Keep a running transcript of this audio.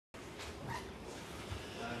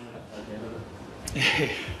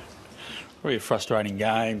Really a frustrating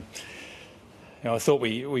game. I thought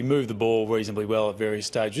we moved the ball reasonably well at various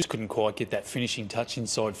stages. Just couldn't quite get that finishing touch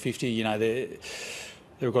inside 50.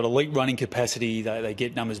 They've got elite running capacity. They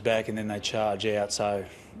get numbers back and then they charge out. So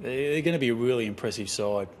they're going to be a really impressive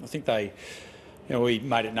side. I think we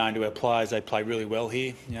made it known to our players they play really well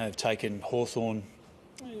here. They've taken Hawthorn,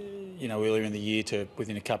 earlier in the year to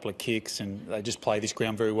within a couple of kicks, and they just play this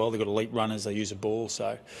ground very well. They've got elite runners. They use a ball.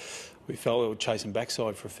 So we felt we were chasing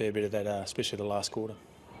backside for a fair bit of that, especially the last quarter.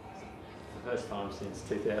 The first time since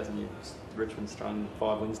 2000 Richmond strung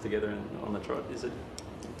 5 wins together on the trot. Is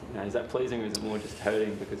that pleasing, or is it more just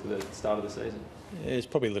hurting because of the start of the season? Yeah, it's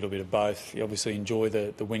probably a little bit of both. You obviously enjoy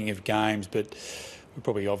the winning of games, but we're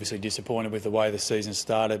probably obviously disappointed with the way the season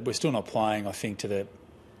started. We're still not playing, I think, to the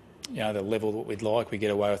level that we'd like. We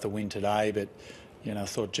get away with a win today, but I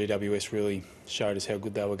thought GWS really showed us how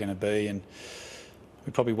good they were going to be, and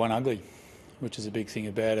we probably won ugly, which is a big thing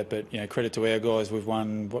about it. But credit to our guys. We've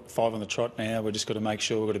won 5 on the trot now. We've just got to make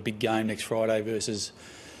sure we've got a big game next Friday versus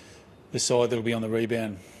the side that'll be on the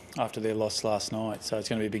rebound after their loss last night. So it's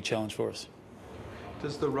going to be a big challenge for us.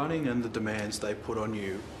 Does the running and the demands they put on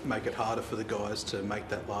you make it harder for the guys to make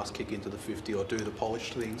that last kick into the 50 or do the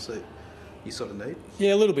polished things that you sort of need?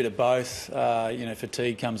 Yeah, a little bit of both.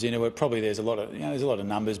 Fatigue comes into it. Probably there's a lot of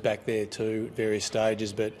numbers back there too at various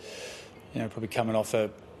stages, but probably coming off a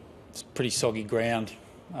pretty soggy ground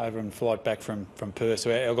over and flight back from Perth.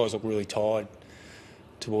 So our guys look really tired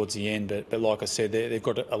towards the end, but like I said, they've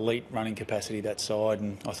got elite running capacity that side,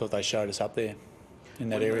 and I thought they showed us up there in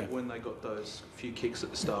that area. When they got those few kicks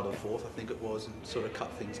at the start of the fourth, I think it was, and sort of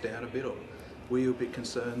cut things down a bit, or were you a bit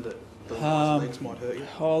concerned that the last legs might hurt you?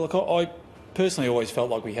 Oh, look, I personally always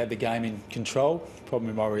felt like we had the game in control.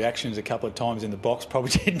 Probably my reactions a couple of times in the box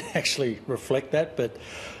probably didn't actually reflect that, but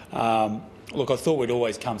look, I thought we'd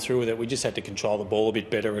always come through with it. We just had to control the ball a bit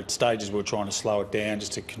better. At stages we were trying to slow it down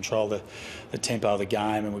just to control the tempo of the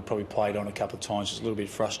game, and we probably played on a couple of times, just a little bit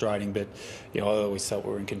frustrating, but I always felt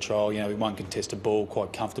we were in control. We won contested ball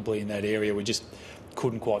quite comfortably in that area. We just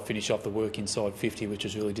couldn't quite finish off the work inside 50, which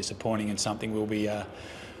was really disappointing, and something we'll be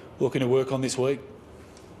looking to work on this week.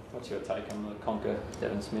 What's your take on the Conker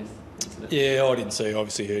Devon Smith incident? Yeah, I didn't see.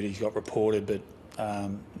 Obviously heard he got reported, but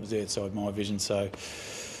it was outside my vision. So,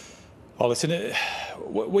 listen,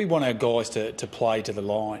 we want our guys to play to the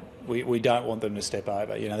line. We don't want them to step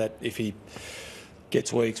over. That if he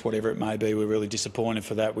gets weeks, whatever it may be, we're really disappointed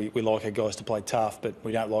for that. We like our guys to play tough, but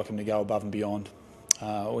we don't like them to go above and beyond.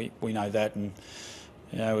 We know that, and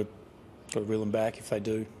we've got to reel them back if they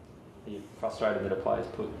do. Are you frustrated that a player's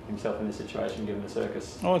put himself in this situation given the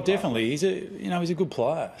circus? Oh, definitely. He's a good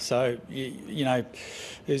player. So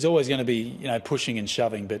there's always going to be pushing and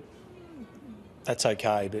shoving, but that's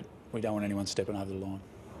okay. But we don't want anyone stepping over the line.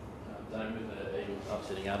 Dane, with the Eagles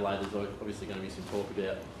upsetting Adelaide, there's obviously going to be some talk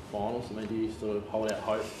about finals. Do you sort of hold out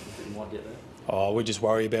hope that you might get there? Oh, we just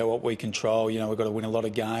worry about what we control. We've got to win a lot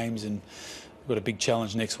of games, and we've got a big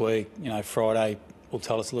challenge next week. Friday will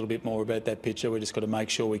tell us a little bit more about that picture. We've just got to make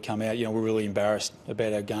sure we come out. We're really embarrassed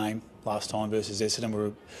about our game last time versus Essendon. We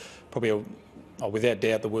were probably, without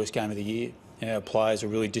doubt, the worst game of the year. Our players were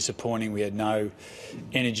really disappointing. We had no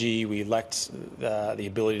energy. We lacked the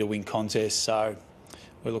ability to win contests. So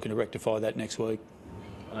we're looking to rectify that next week.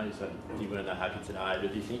 I know you said you weren't that happy today,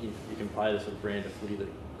 but do you think you can play the sort of brand of footy that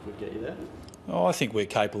could get you there? Oh, I think we're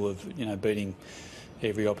capable of beating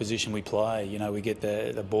every opposition we play. We get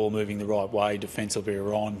the ball moving the right way defensively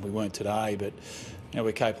or on. We weren't today, but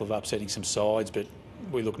we're capable of upsetting some sides. But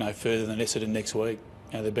we look no further than Essendon next week.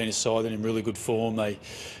 They've been a side that in really good form. They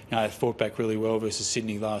fought back really well versus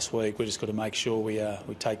Sydney last week. We've just got to make sure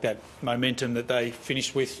we take that momentum that they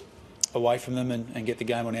finished with away from them and get the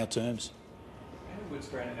game on our terms. How good's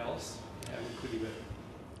Brandon Ellis? How good could he be?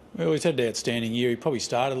 Well, he's had an outstanding year. He probably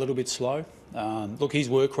started a little bit slow. Look, his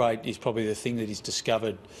work rate is probably the thing that he's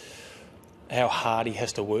discovered how hard he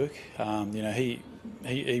has to work.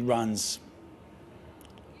 He runs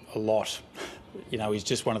a lot. He's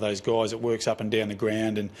just one of those guys that works up and down the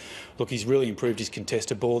ground. And look, he's really improved his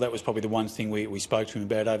contested ball. That was probably the one thing we spoke to him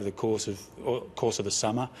about over the course of the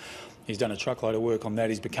summer. He's done a truckload of work on that.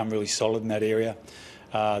 He's become really solid in that area.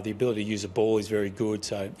 The ability to use the ball is very good.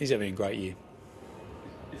 So he's having a great year.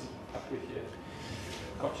 Is he up with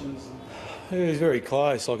your options? He's very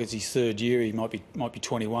close. Like, it's his third year. He might be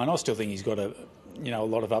 21. I still think he's got a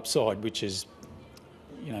lot of upside, which is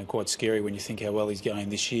quite scary when you think how well he's going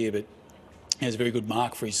this year. But he has a very good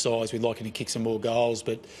mark for his size. We'd like him to kick some more goals,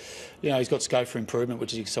 but he's got scope for improvement,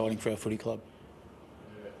 which is exciting for our footy club.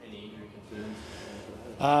 Any injury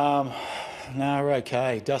concerns? No, we're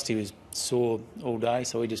okay. Dusty was sore all day,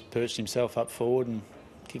 so he just perched himself up forward and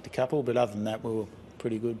kicked a couple. But other than that, we were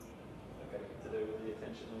pretty good. Okay, to do with the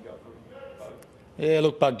attention we got from Bug. Yeah,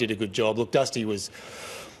 look, Bug did a good job. Look, Dusty was,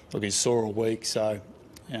 he's sore all week, so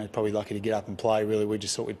probably lucky to get up and play. Really, we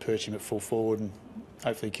just thought we'd perch him at full forward and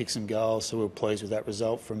hopefully kick some goals. So we were pleased with that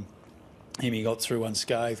result from him. He got through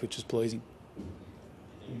unscathed, which was pleasing.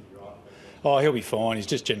 Oh, he'll be fine. He's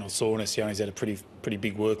just general soreness. He's had a pretty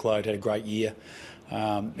big workload. Had a great year.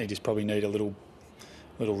 He just probably need a little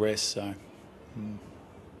rest. So.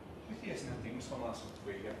 Yes, nothing. Just one last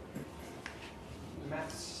week ago. The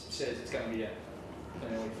maths says it's going to be an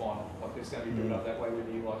early final. Like it's going to be built up that way,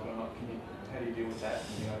 whether you like it or not. How do you deal with that?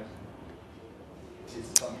 Is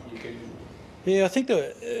it something you can? Yeah, I think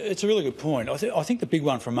it's a really good point. I think the big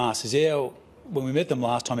one from us is when we met them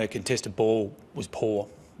last time, our contested ball was poor.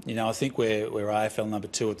 I think we're AFL number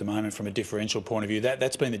 2 at the moment from a differential point of view.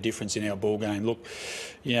 That's been the difference in our ball game. Look,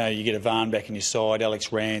 you get a Varn back in your side,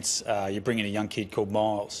 Alex Rance, you bring in a young kid called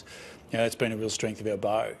Miles. That's been a real strength of our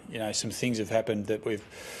bow. Some things have happened that we've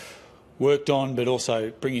worked on, but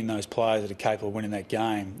also bringing those players that are capable of winning that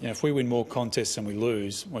game. If we win more contests than we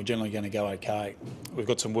lose, we're generally going to go okay. We've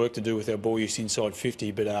got some work to do with our ball use inside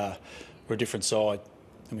 50, but we're a different side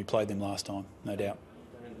than we played them last time, no doubt.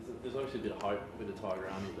 There's obviously a bit of hope with the Tiger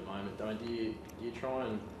Army at the moment. Do you try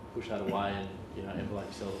and push that away and envelope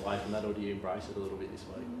yourself away from that, or do you embrace it a little bit this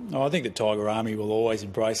week? Oh, I think the Tiger Army will always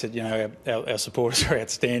embrace it. Our supporters are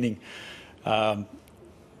outstanding.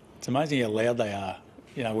 It's amazing how loud they are.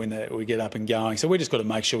 When we get up and going. So we just got to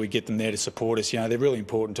make sure we get them there to support us. They're really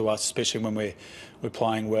important to us, especially when we're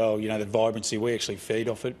playing well. The vibrancy, we actually feed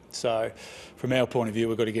off it. So from our point of view,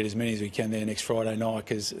 we've got to get as many as we can there next Friday night,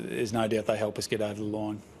 because there's no doubt they help us get over the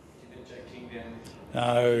line.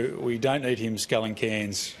 No, we don't need him sculling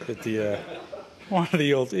cans at the one of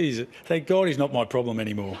the old. Thank God he's not my problem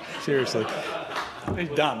anymore. Seriously, he's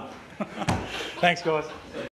done. Thanks, guys.